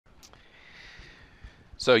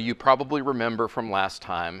So you probably remember from last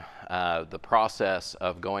time the process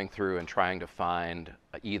of going through and trying to find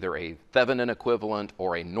either a Thévenin equivalent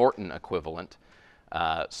or a Norton equivalent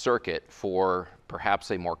circuit for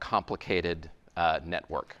perhaps a more complicated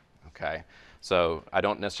network. Okay, so I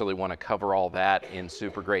don't necessarily want to cover all that in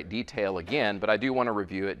super great detail again, but I do want to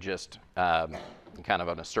review it just kind of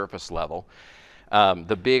on a surface level.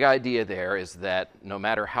 The big idea there is that no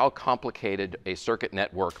matter how complicated a circuit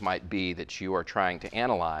network might be that you are trying to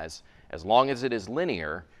analyze, as long as it is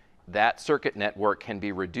linear, that circuit network can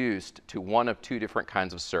be reduced to one of two different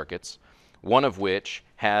kinds of circuits, one of which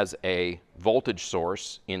has a voltage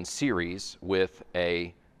source in series with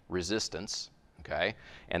a resistance, okay?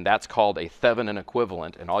 And that's called a Thévenin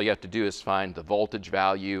equivalent, and all you have to do is find the voltage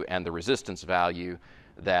value and the resistance value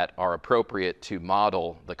that are appropriate to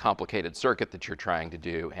model the complicated circuit that you're trying to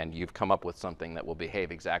do, and you've come up with something that will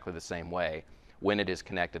behave exactly the same way when it is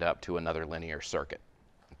connected up to another linear circuit.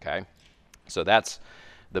 Okay? So that's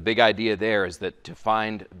the big idea there, is that to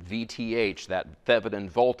find VTH, that Thévenin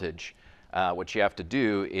voltage, what you have to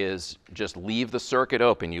do is just leave the circuit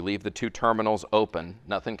open. You leave the two terminals open,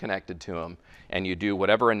 nothing connected to them, and you do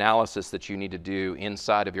whatever analysis that you need to do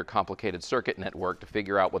inside of your complicated circuit network to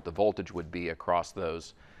figure out what the voltage would be across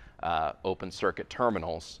those open circuit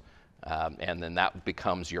terminals, and then that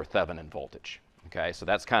becomes your Thévenin voltage. Okay, so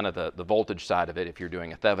that's kind of the voltage side of it if you're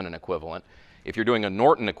doing a Thévenin equivalent. If you're doing a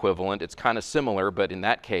Norton equivalent, it's kind of similar, but in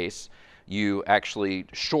that case, you actually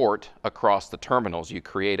short across the terminals. You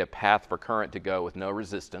create a path for current to go with no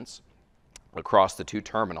resistance across the two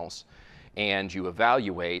terminals, and you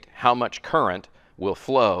evaluate how much current will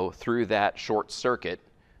flow through that short circuit,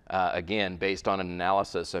 again, based on an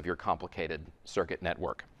analysis of your complicated circuit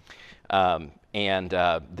network.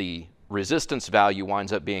 The resistance value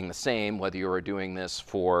winds up being the same whether you are doing this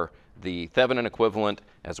for the Thévenin equivalent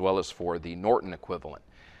as well as for the Norton equivalent.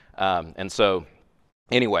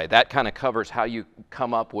 Anyway, that kind of covers how you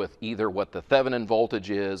come up with either what the Thévenin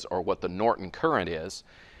voltage is or what the Norton current is.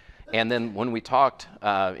 And then when we talked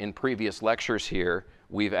in previous lectures here,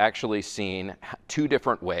 we've actually seen two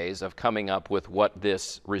different ways of coming up with what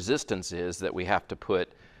this resistance is that we have to put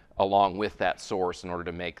along with that source in order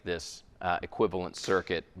to make this equivalent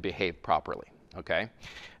circuit behave properly. Okay?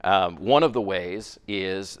 One of the ways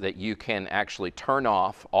is that you can actually turn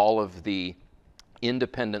off all of the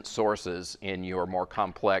independent sources in your more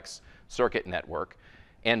complex circuit network,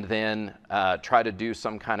 and then try to do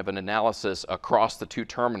some kind of an analysis across the two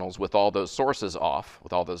terminals with all those sources off,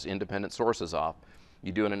 with all those independent sources off.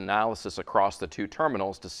 You do an analysis across the two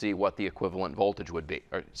terminals to see what the equivalent voltage would be,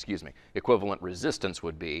 or excuse me, equivalent resistance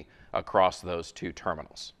would be across those two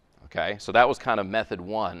terminals. Okay, so that was kind of method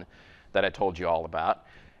one that I told you all about.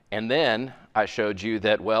 And then I showed you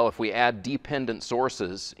that, well, if we add dependent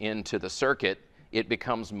sources into the circuit, it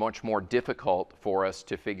becomes much more difficult for us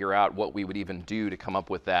to figure out what we would even do to come up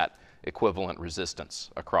with that equivalent resistance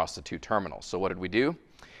across the two terminals. So what did we do?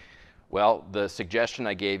 Well, the suggestion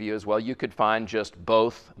I gave you is, well, you could find just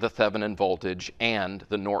both the Thévenin voltage and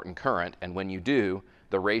the Norton current, and when you do,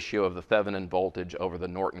 the ratio of the Thévenin voltage over the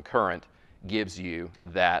Norton current gives you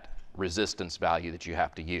that resistance value that you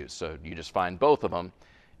have to use. So you just find both of them,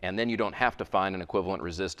 and then you don't have to find an equivalent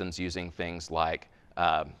resistance using things like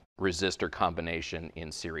resistor combination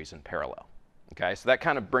in series and parallel. Okay, so that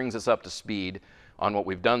kind of brings us up to speed on what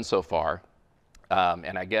we've done so far.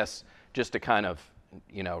 And I guess just to kind of,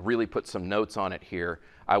 really put some notes on it here,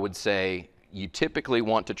 I would say you typically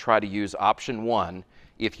want to try to use option one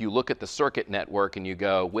if you look at the circuit network and you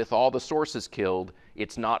go, with all the sources killed,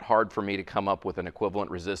 it's not hard for me to come up with an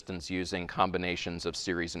equivalent resistance using combinations of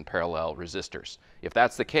series and parallel resistors. If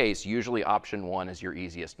that's the case, usually option one is your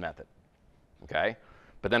easiest method. Okay?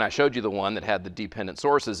 But then I showed you the one that had the dependent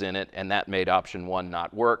sources in it, and that made option one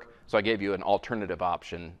not work. So I gave you an alternative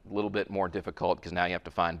option, a little bit more difficult because now you have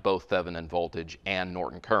to find both Thévenin voltage and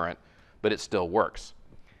Norton current, but it still works.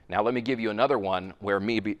 Now let me give you another one where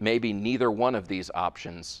maybe neither one of these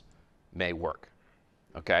options may work.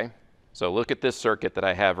 Okay? So look at this circuit that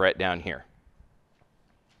I have right down here.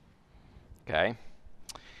 Okay?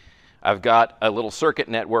 I've got a little circuit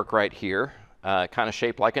network right here, kind of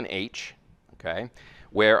shaped like an H. Okay?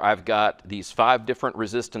 Where I've got these 5 different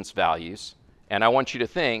resistance values, and I want you to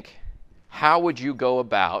think, how would you go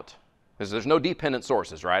about, because there's no dependent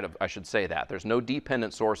sources, right? I should say that. There's no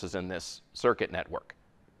dependent sources in this circuit network.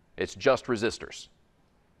 It's just resistors.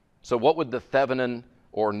 So what would the Thévenin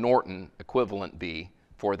or Norton equivalent be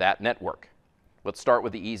for that network? Let's start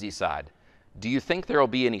with the easy side. Do you think there will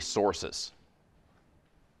be any sources?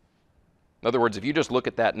 In other words, if you just look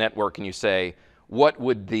at that network and you say, what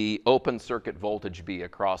would the open circuit voltage be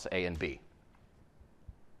across A and B?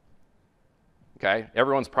 Okay,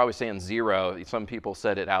 everyone's probably saying 0. Some people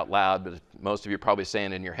said it out loud, but most of you are probably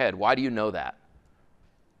saying it in your head. Why do you know that?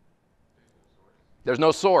 There's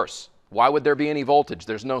no source. Why would there be any voltage?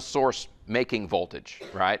 There's no source making voltage,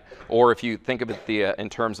 right? Or if you think of it in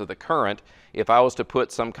terms of the current, if I was to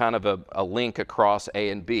put some kind of a link across A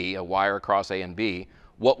and B, a wire across A and B,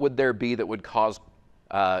 what would there be that would cause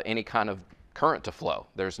any kind of current to flow?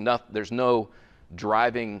 There's no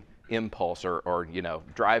driving impulse or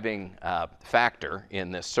driving factor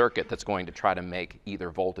in this circuit that's going to try to make either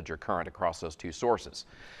voltage or current across those two sources.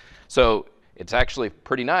 So it's actually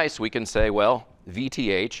pretty nice. We can say, well,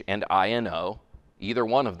 VTH and INO, either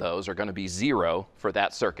one of those are going to be 0 for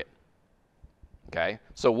that circuit. Okay,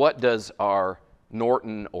 so what does our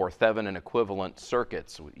Norton or Thévenin equivalent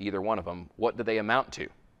circuits, either one of them, what do they amount to?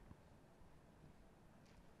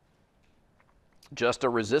 Just a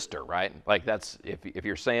resistor, right? Like that's, if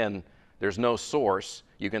you're saying there's no source,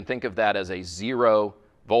 you can think of that as a 0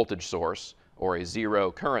 voltage source or a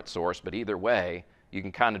 0 current source, but either way, you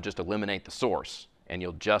can kind of just eliminate the source and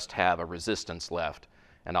you'll just have a resistance left.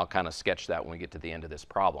 And I'll kind of sketch that when we get to the end of this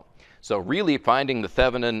problem. So really finding the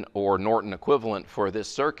Thévenin or Norton equivalent for this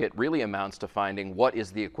circuit really amounts to finding what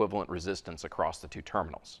is the equivalent resistance across the two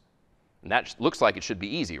terminals. And that looks like it should be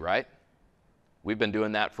easy, right? We've been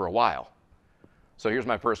doing that for a while. So here's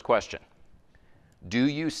my first question. Do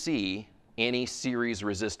you see any series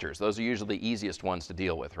resistors? Those are usually the easiest ones to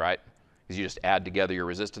deal with, right? Because you just add together your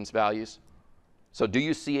resistance values. So do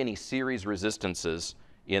you see any series resistances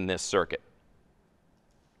in this circuit?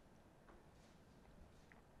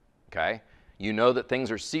 Okay, you know that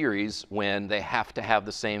things are series when they have to have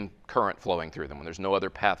the same current flowing through them, when there's no other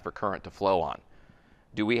path for current to flow on.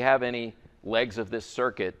 Do we have any legs of this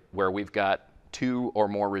circuit where we've got 2 or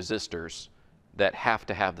more resistors that have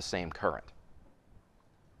to have the same current?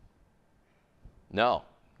 No,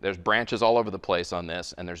 there's branches all over the place on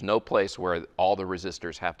this, and there's no place where all the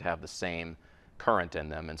resistors have to have the same current in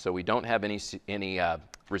them, and so we don't have any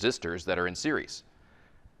resistors that are in series.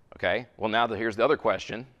 Okay, well now here's the other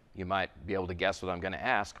question. You might be able to guess what I'm going to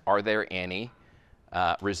ask. Are there any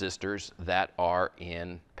resistors that are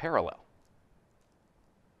in parallel?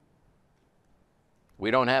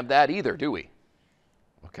 We don't have that either, do we?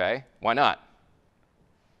 Okay, why not?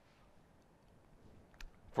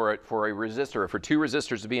 For a resistor, for 2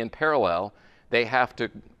 resistors to be in parallel, they have to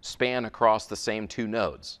span across the same 2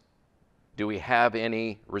 nodes. Do we have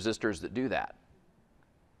any resistors that do that?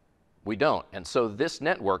 We don't. And so this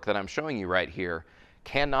network that I'm showing you right here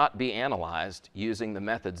cannot be analyzed using the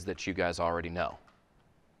methods that you guys already know.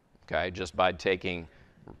 Okay, just by taking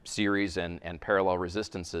series and parallel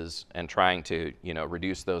resistances and trying to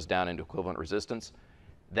reduce those down into equivalent resistance,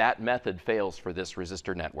 that method fails for this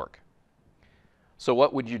resistor network. So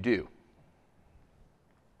what would you do?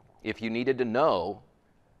 If you needed to know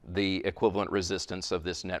the equivalent resistance of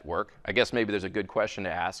this network, I guess maybe there's a good question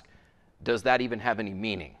to ask, does that even have any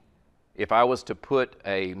meaning? If I was to put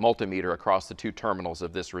a multimeter across the 2 terminals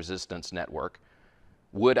of this resistance network,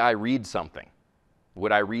 would I read something?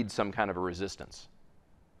 Would I read some kind of a resistance?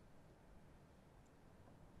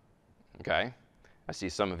 Okay, I see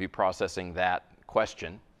some of you processing that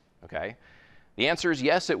question. Okay, the answer is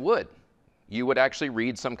yes, it would. You would actually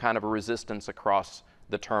read some kind of a resistance across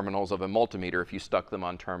the terminals of a multimeter if you stuck them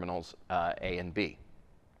on terminals A and B.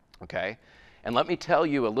 Okay, and let me tell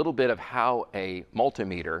you a little bit of how a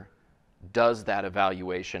multimeter does that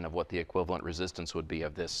evaluation of what the equivalent resistance would be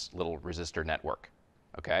of this little resistor network.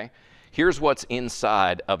 Okay, here's what's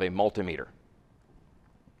inside of a multimeter.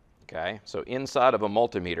 Okay, so inside of a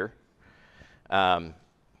multimeter,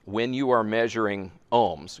 when you are measuring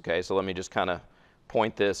ohms, okay, so let me just kind of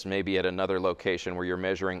point this maybe at another location where you're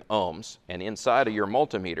measuring ohms, and inside of your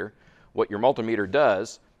multimeter, what your multimeter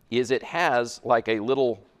does is it has like a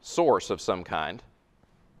little source of some kind,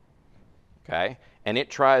 okay, and it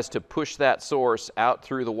tries to push that source out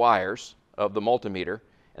through the wires of the multimeter.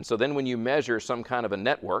 And so then when you measure some kind of a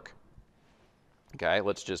network, okay,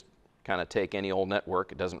 let's just kind of take any old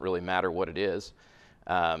network, it doesn't really matter what it is.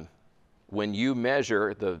 When you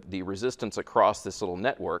measure the resistance across this little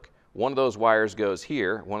network, one of those wires goes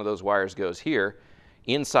here, one of those wires goes here.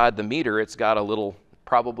 Inside the meter, it's got a little,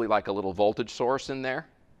 probably like a little voltage source in there,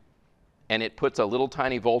 and it puts a little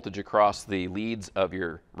tiny voltage across the leads of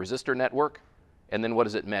your resistor network. And then what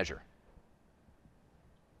does it measure?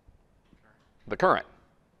 The current.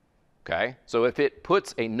 Okay, so if it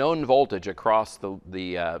puts a known voltage across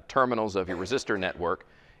the terminals of your resistor network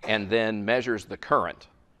and then measures the current,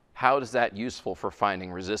 how is that useful for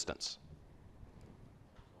finding resistance?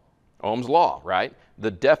 Ohm's law, right?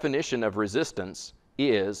 The definition of resistance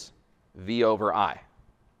is V over I.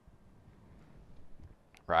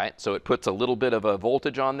 right? So it puts a little bit of a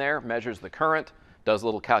voltage on there, measures the current, does a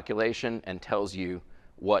little calculation, and tells you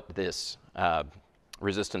what this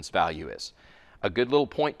resistance value is. A good little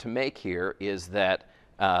point to make here is that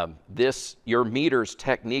your meter's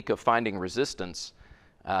technique of finding resistance,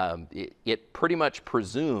 it pretty much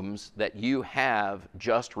presumes that you have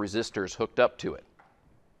just resistors hooked up to it,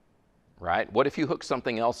 right? What if you hook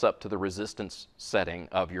something else up to the resistance setting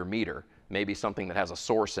of your meter, maybe something that has a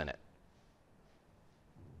source in it?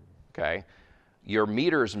 Okay. Your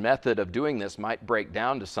meter's method of doing this might break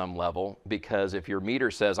down to some level, because if your meter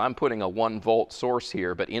says, I'm putting a 1-volt source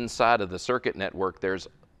here, but inside of the circuit network there's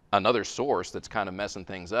another source that's kind of messing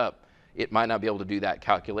things up, it might not be able to do that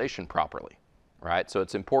calculation properly, right? So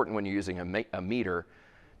it's important when you're using a meter,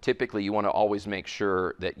 typically you want to always make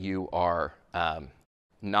sure that you are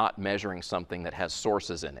not measuring something that has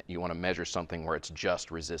sources in it. You want to measure something where it's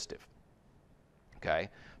just resistive, okay?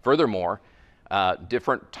 Furthermore,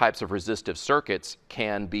 different types of resistive circuits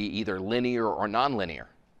can be either linear or nonlinear.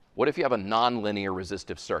 What if you have a nonlinear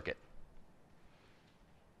resistive circuit?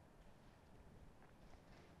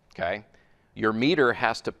 Okay, your meter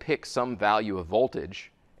has to pick some value of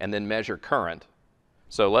voltage and then measure current.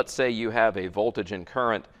 So let's say you have a voltage and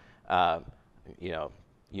current,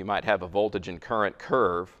 you might have a voltage and current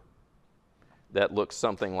curve that looks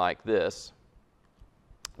something like this,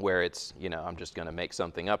 where it's, I'm just going to make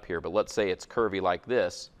something up here, but let's say it's curvy like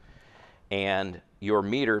this, and your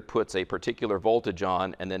meter puts a particular voltage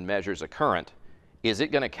on and then measures a current. Is it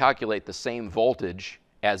going to calculate the same voltage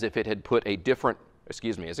as if it had put a different, is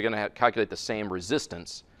it going to calculate the same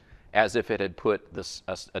resistance as if it had put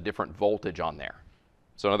a different voltage on there?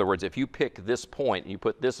 So in other words, if you pick this point and you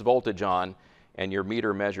put this voltage on and your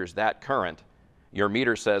meter measures that current, your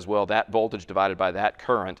meter says, well, that voltage divided by that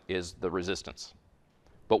current is the resistance.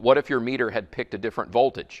 But what if your meter had picked a different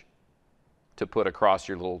voltage to put across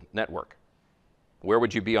your little network? Where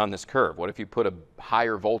would you be on this curve? What if you put a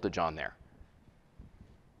higher voltage on there?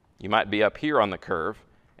 You might be up here on the curve,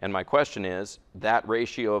 and my question is, that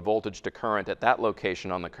ratio of voltage to current at that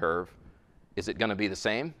location on the curve, is it going to be the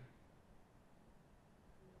same?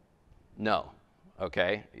 No,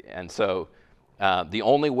 okay? And so the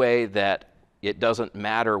only way that it doesn't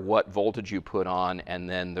matter what voltage you put on and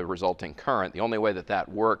then the resulting current, the only way that that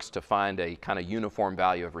works to find a kind of uniform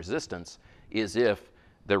value of resistance is if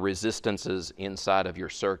the resistances inside of your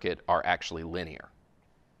circuit are actually linear.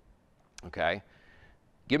 Okay?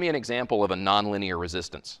 Give me an example of a nonlinear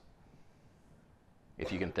resistance,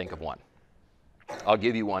 if you can think of one. I'll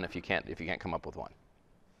give you one if you can't come up with one.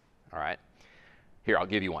 All right? Here, I'll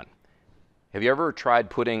give you one. Have you ever tried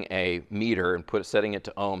putting a meter and setting it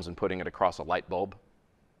to ohms and putting it across a light bulb?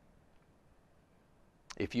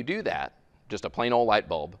 If you do that, just a plain old light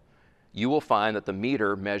bulb, you will find that the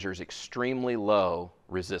meter measures extremely low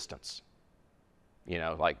resistance.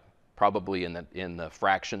 Like probably in the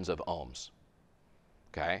fractions of ohms.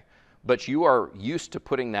 Okay? But you are used to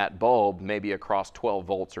putting that bulb maybe across 12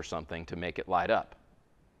 volts or something to make it light up.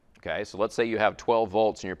 Okay? So let's say you have 12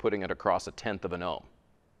 volts and you're putting it across 1/10 of an ohm.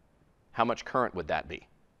 How much current would that be?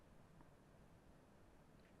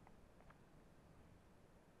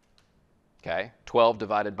 Okay, 12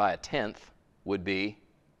 divided by 1/10 would be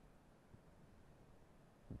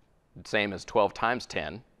the same as 12 times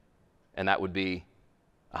 10, and that would be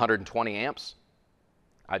 120 amps.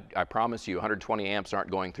 I promise you 120 amps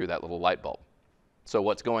aren't going through that little light bulb. So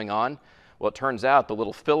what's going on? Well, it turns out the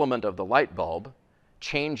little filament of the light bulb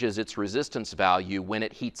changes its resistance value when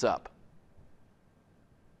it heats up.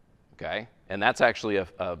 Okay, and that's actually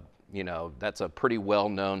that's a pretty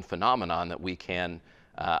well-known phenomenon that we can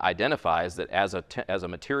identify, is that as a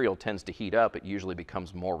material tends to heat up, it usually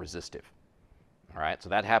becomes more resistive. All right, so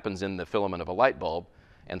that happens in the filament of a light bulb,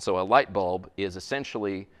 and so a light bulb is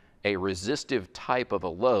essentially a resistive type of a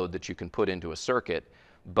load that you can put into a circuit,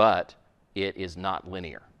 but it is not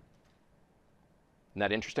linear. Isn't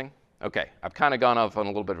that interesting? Okay, I've kind of gone off on a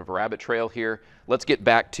little bit of a rabbit trail here. Let's get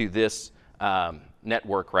back to this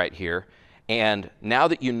network right here. And now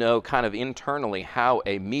that you know kind of internally how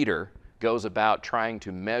a meter goes about trying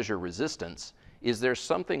to measure resistance, is there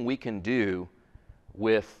something we can do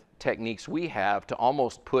with techniques we have to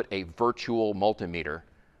almost put a virtual multimeter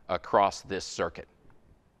across this circuit?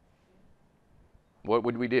 What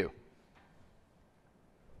would we do?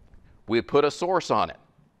 We put a source on it,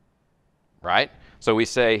 right? So we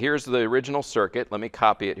say, here's the original circuit. Let me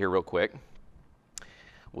copy it here real quick.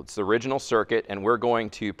 Well, it's the original circuit, and we're going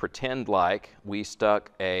to pretend like we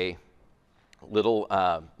stuck a little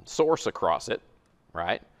source across it,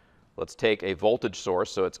 right? Let's take a voltage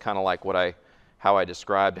source, so it's kind of like how I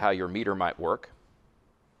described how your meter might work.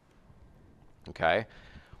 Okay.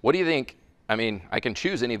 What do you think? I mean, I can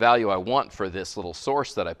choose any value I want for this little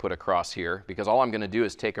source that I put across here, because all I'm going to do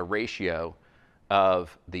is take a ratio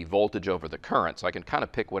of the voltage over the current. So I can kind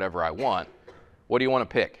of pick whatever I want. What do you want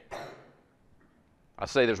to pick? I'll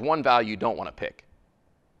say there's one value you don't want to pick.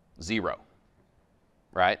 0.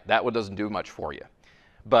 Right? That one doesn't do much for you.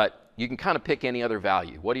 But you can kind of pick any other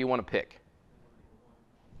value. What do you want to pick?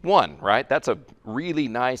 1, right? That's a really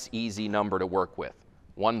nice, easy number to work with.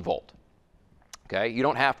 1 volt. Okay? You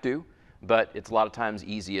don't have to, but it's a lot of times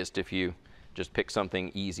easiest if you just pick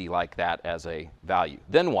something easy like that as a value.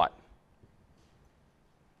 Then what?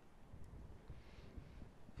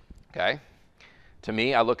 Okay? To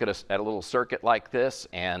me, I look at a little circuit like this,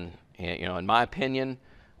 and you know, in my opinion,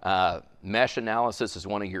 mesh analysis is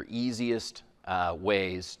one of your easiest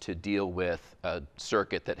ways to deal with a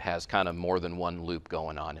circuit that has kind of more than one loop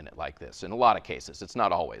going on in it like this. In a lot of cases, it's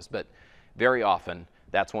not always, but very often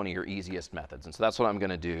that's one of your easiest methods. And so that's what I'm going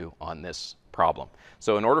to do on this problem.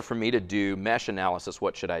 So in order for me to do mesh analysis,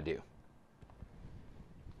 what should I do?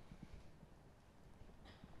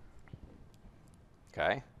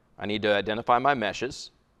 Okay, I need to identify my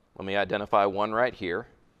meshes. Let me identify one right here.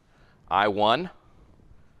 I1.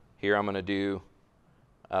 Here I'm going to do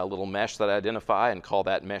a little mesh that I identify and call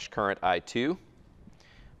that mesh current I2.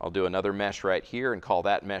 I'll do another mesh right here and call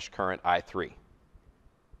that mesh current I3.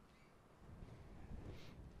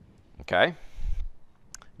 Okay,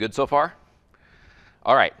 good so far?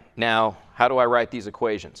 All right, now how do I write these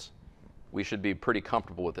equations? We should be pretty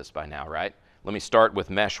comfortable with this by now, right? Let me start with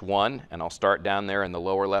mesh 1, and I'll start down there in the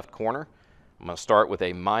lower left corner. I'm going to start with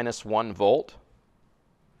a -1 volt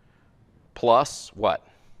plus what?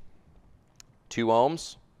 2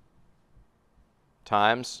 ohms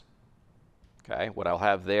times, okay, what I'll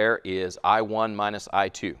have there is I1 minus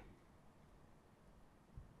I2.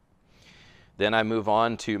 Then I move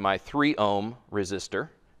on to my 3 ohm resistor,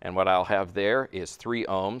 and what I'll have there is 3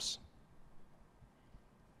 ohms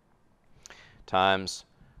times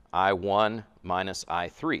I1 minus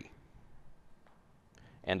I3.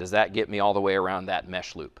 And does that get me all the way around that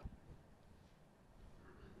mesh loop?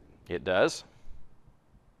 It does.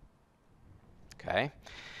 Okay.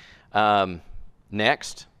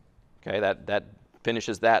 Next, okay, that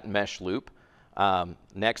finishes that mesh loop.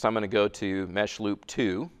 Next, I'm going to go to mesh loop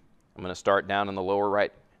 2. I'm going to start down in the lower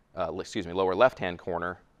lower left-hand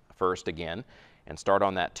corner first again, and start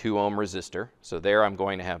on that 2 ohm resistor. So there I'm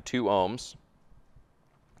going to have 2 ohms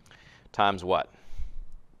times what?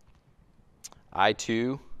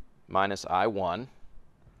 I2 minus I1.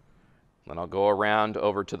 Then I'll go around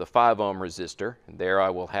over to the 5 ohm resistor, and there I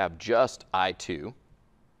will have just I2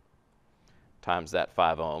 times that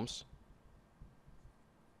 5 ohms.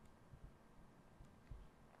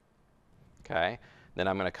 Okay, then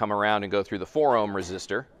I'm going to come around and go through the 4 ohm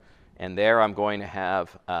resistor, and there I'm going to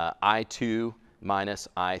have I2 minus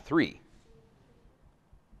I3.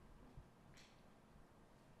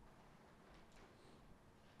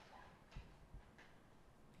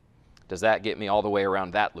 Does that get me all the way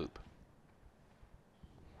around that loop?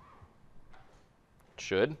 It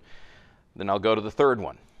should. Then I'll go to the third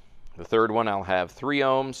one. The third one I'll have 3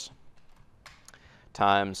 ohms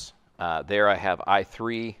times, there I have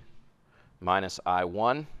I3 minus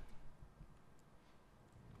I1.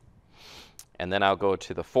 And then I'll go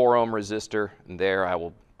to the 4 ohm resistor, and there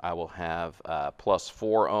I will have plus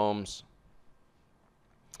 4 ohms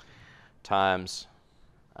times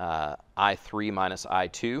I3 minus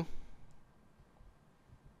I2.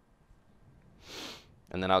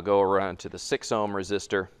 And then I'll go around to the 6 ohm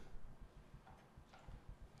resistor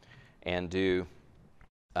and do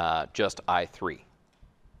just I3.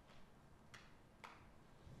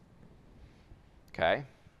 Okay.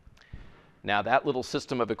 Now that little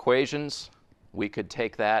system of equations, we could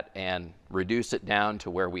take that and reduce it down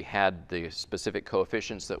to where we had the specific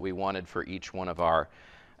coefficients that we wanted for each one of our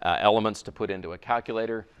elements to put into a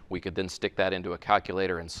calculator. We could then stick that into a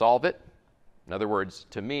calculator and solve it. In other words,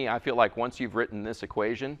 to me, I feel like once you've written this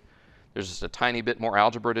equation, there's just a tiny bit more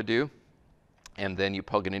algebra to do, and then you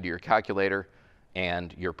plug it into your calculator,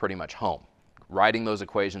 and you're pretty much home. Writing those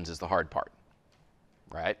equations is the hard part,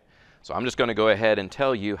 right? So I'm just going to go ahead and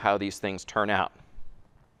tell you how these things turn out.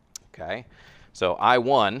 Okay, so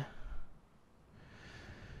I1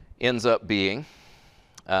 ends up being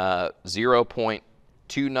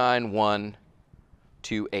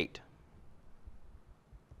 0.29128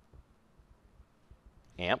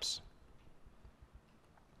 amps.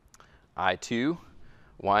 I2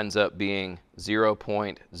 winds up being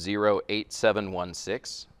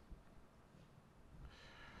 0.08716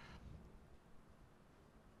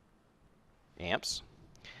 amps.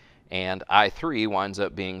 and I3 winds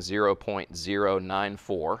up being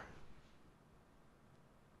 0.094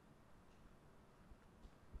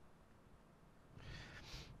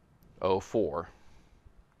 04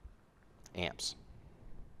 amps.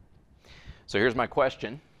 So here's my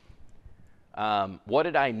question. What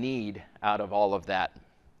did I need out of all of that,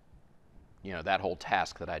 that whole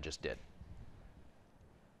task that I just did?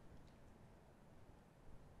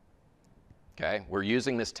 Okay, we're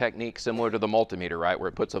using this technique similar to the multimeter, right, where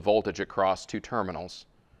it puts a voltage across two terminals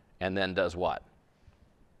and then does what?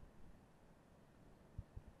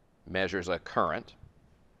 Measures a current.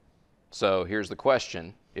 So here's the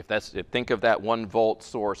question. Think of that 1 volt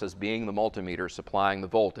source as being the multimeter supplying the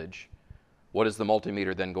voltage. What is the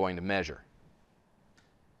multimeter then going to measure?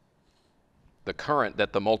 The current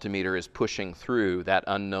that the multimeter is pushing through that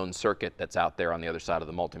unknown circuit that's out there on the other side of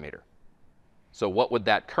the multimeter. So what would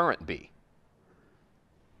that current be?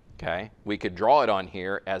 Okay, we could draw it on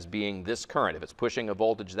here as being this current. If it's pushing a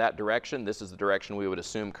voltage that direction, this is the direction we would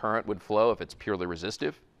assume current would flow if it's purely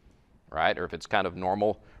resistive, right? Or if it's kind of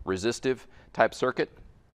normal resistive type circuit.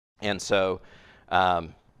 And so,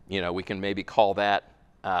 we can maybe call that,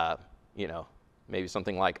 maybe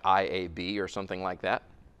something like IAB or something like that,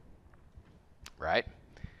 right?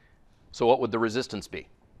 So what would the resistance be?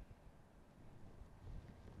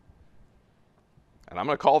 And I'm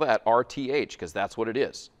going to call that RTH because that's what it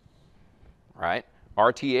is, right?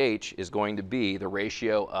 RTH is going to be the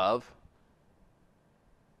ratio of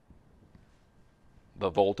the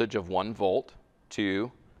voltage of 1 volt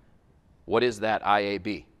to, what is that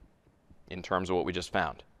IAB in terms of what we just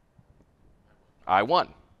found? I1,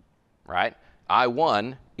 right?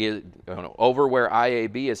 I1 is over where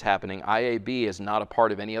IAB is happening. IAB is not a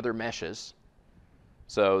part of any other meshes.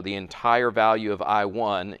 So the entire value of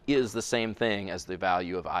I1 is the same thing as the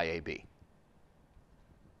value of IAB.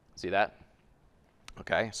 See that?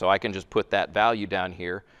 Okay, so I can just put that value down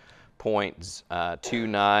here,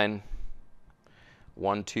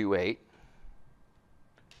 0.29128.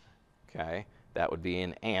 Okay, that would be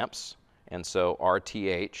in amps. And so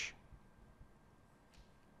RTH,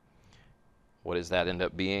 what does that end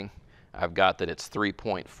up being? I've got that it's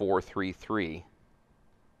 3.433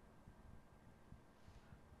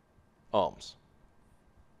 ohms.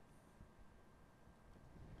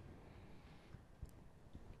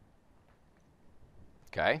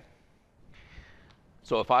 Okay?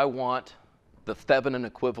 So if I want the Thévenin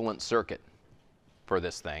equivalent circuit for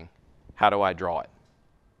this thing, how do I draw it?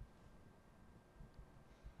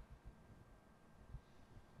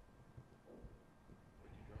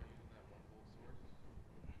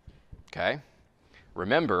 Okay?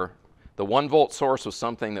 Remember, the 1 volt source was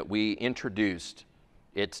something that we introduced.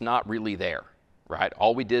 It's not really there, right?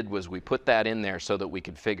 All we did was we put that in there so that we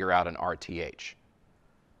could figure out an RTH.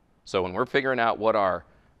 So when we're figuring out what our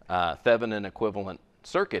Thévenin equivalent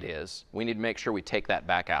circuit is, we need to make sure we take that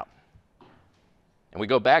back out. And we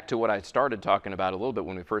go back to what I started talking about a little bit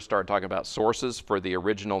when we first started talking about sources for the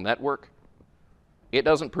original network. It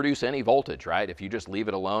doesn't produce any voltage, right? If you just leave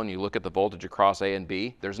it alone, you look at the voltage across A and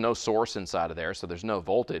B, there's no source inside of there, so there's no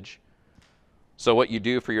voltage. So what you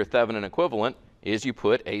do for your Thévenin equivalent is you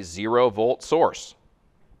put a 0 volt source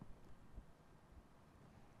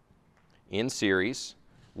in series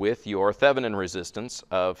with your Thévenin resistance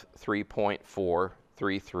of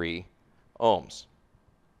 3.433 ohms.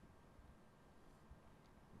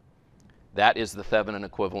 That is the Thévenin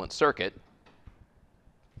equivalent circuit.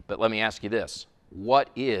 But let me ask you this. What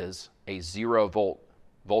is a 0 volt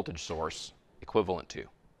voltage source equivalent to?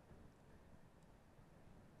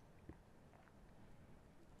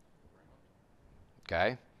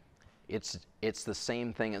 Okay? It's the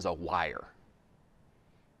same thing as a wire.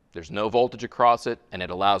 There's no voltage across it, and it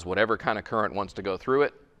allows whatever kind of current wants to go through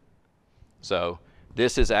it. So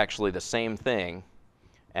this is actually the same thing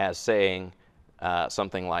as saying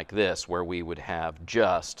something like this, where we would have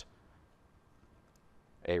just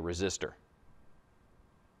a resistor.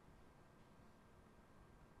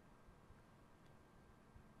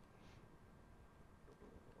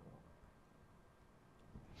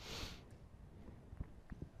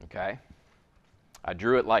 Okay? I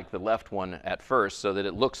drew it like the left one at first so that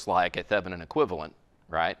it looks like a Thévenin equivalent,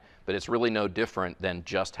 right? But it's really no different than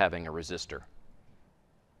just having a resistor.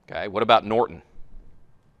 Okay, what about Norton?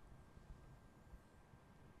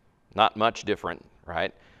 Not much different,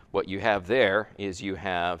 right? What you have there is you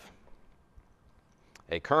have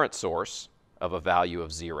a current source of a value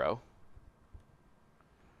of 0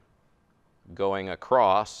 going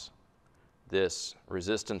across this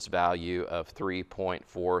resistance value of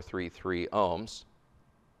 3.433 ohms.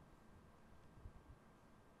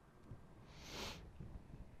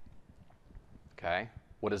 Okay,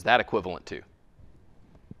 What is that equivalent to?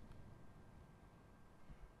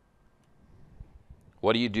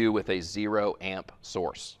 What do you do with a 0 amp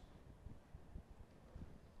source?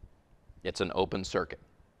 It's an open circuit,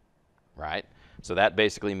 right? So that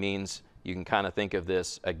basically means you can kind of think of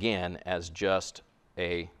this again as just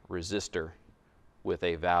a resistor with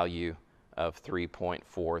a value of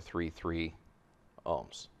 3.433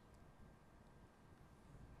 ohms.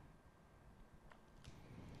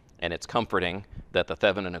 And it's comforting that the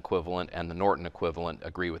Thévenin equivalent and the Norton equivalent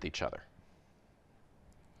agree with each other.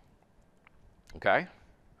 Okay?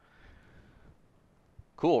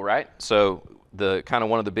 Cool, right? So the kind of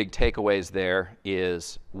one of the big takeaways there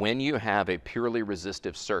is when you have a purely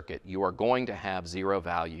resistive circuit, you are going to have 0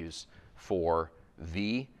 values for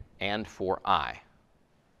V and for I,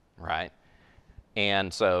 right?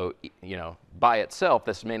 And so, you know, by itself,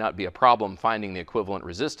 this may not be a problem finding the equivalent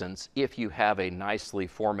resistance if you have a nicely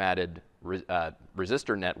formatted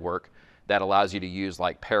resistor network that allows you to use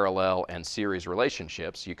like parallel and series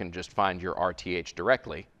relationships. You can just find your RTH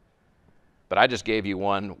directly. But I just gave you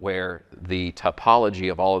one where the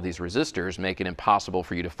topology of all of these resistors make it impossible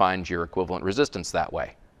for you to find your equivalent resistance that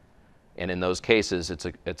way. And in those cases,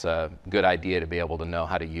 it's a good idea to be able to know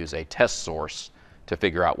how to use a test source to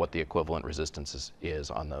figure out what the equivalent resistance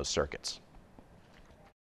is on those circuits.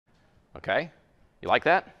 Okay? You like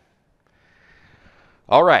that?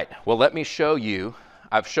 All right. Well, let me show you.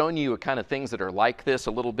 I've shown you kind of things that are like this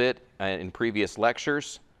a little bit in previous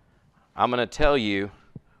lectures. I'm going to tell you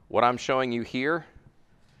what I'm showing you here.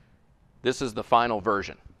 This is the final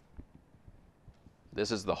version.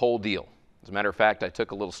 This is the whole deal. As a matter of fact, I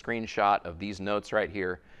took a little screenshot of these notes right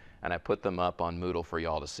here, and I put them up on Moodle for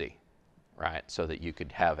y'all to see, right, so that you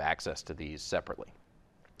could have access to these separately.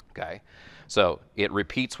 Okay, so it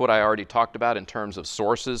repeats what I already talked about in terms of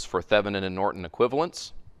sources for Thévenin and Norton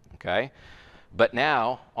equivalents. Okay, but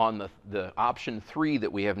now on the option 3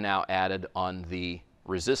 that we have now added on the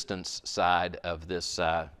resistance side of this,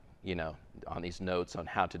 you know, on these notes on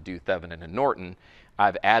how to do Thévenin and Norton,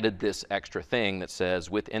 I've added this extra thing that says,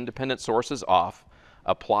 with independent sources off,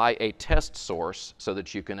 apply a test source so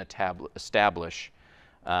that you can establish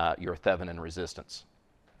your Thévenin resistance.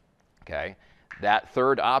 Okay, that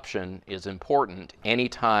third option is important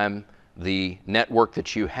anytime the network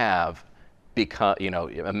that you have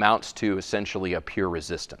amounts to essentially a pure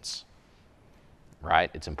resistance. Right?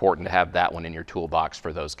 It's important to have that one in your toolbox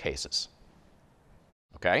for those cases.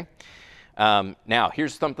 Okay. Now,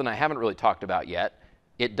 here's something I haven't really talked about yet.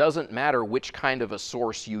 It doesn't matter which kind of a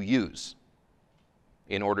source you use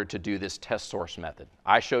in order to do this test source method.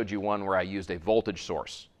 I showed you one where I used a voltage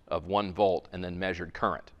source of 1 volt and then measured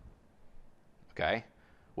current. Okay.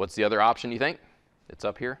 What's the other option you think? It's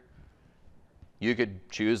up here. You could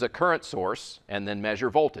choose a current source and then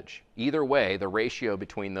measure voltage. Either way, the ratio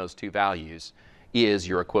between those two values is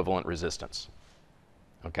your equivalent resistance.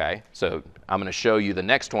 Okay, so I'm going to show you the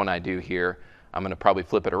next one I do here. I'm going to probably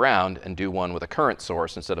flip it around and do one with a current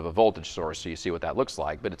source instead of a voltage source, so you see what that looks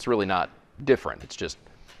like. But it's really not different. It's just,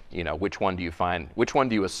 you know, which one do you find, which one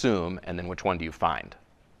do you assume, and then which one do you find,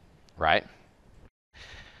 right?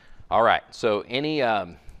 All right, so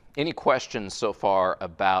any questions so far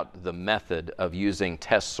about the method of using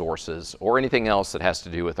test sources or anything else that has to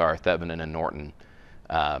do with our Thévenin and Norton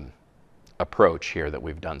approach here that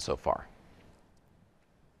we've done so far?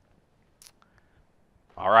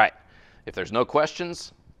 All right, if there's no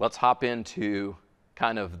questions, let's hop into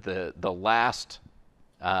kind of the last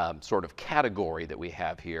sort of category that we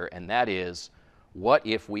have here, and that is, what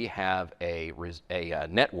if we have a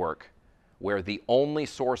network where the only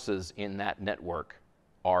sources in that network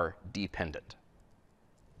are dependent?